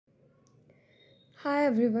Hi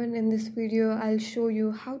everyone, in this video I'll show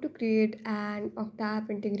you how to create an Okta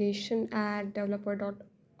app integration at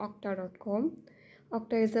developer.okta.com.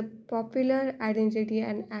 Okta is a popular identity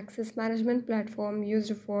and access management platform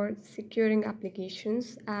used for securing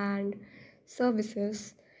applications and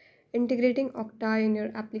services. Integrating Okta in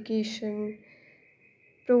your application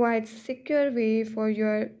provides a secure way for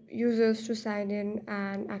your users to sign in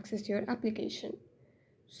and access your application.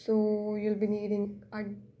 So you'll be needing a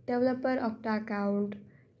developer Okta account,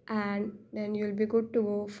 and then you'll be good to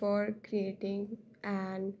go for creating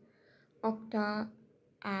an Okta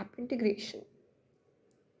app integration.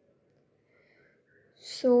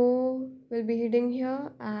 So we'll be hitting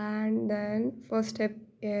here, and then first step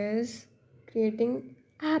is creating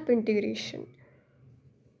app integration.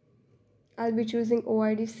 I'll be choosing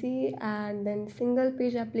OIDC and then single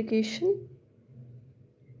page application.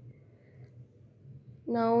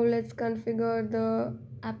 Now let's configure the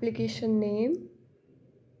application name.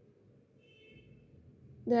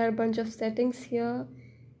 There are a bunch of settings here,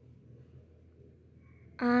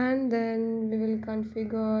 and then we will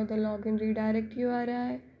configure the login redirect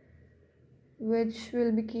URI, which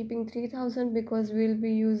will be keeping 3000 because we'll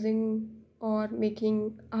be using or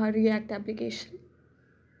making our React application.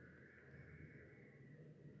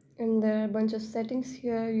 And there are a bunch of settings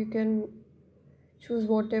here. You can choose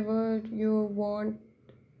whatever you want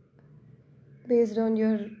based on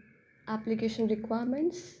your application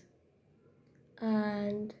requirements.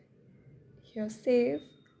 And here save,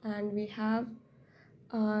 and we have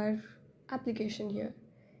our application here.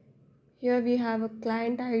 Here we have a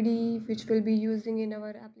client ID which we'll be using in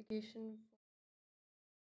our application.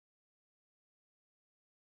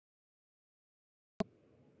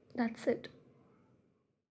 That's it.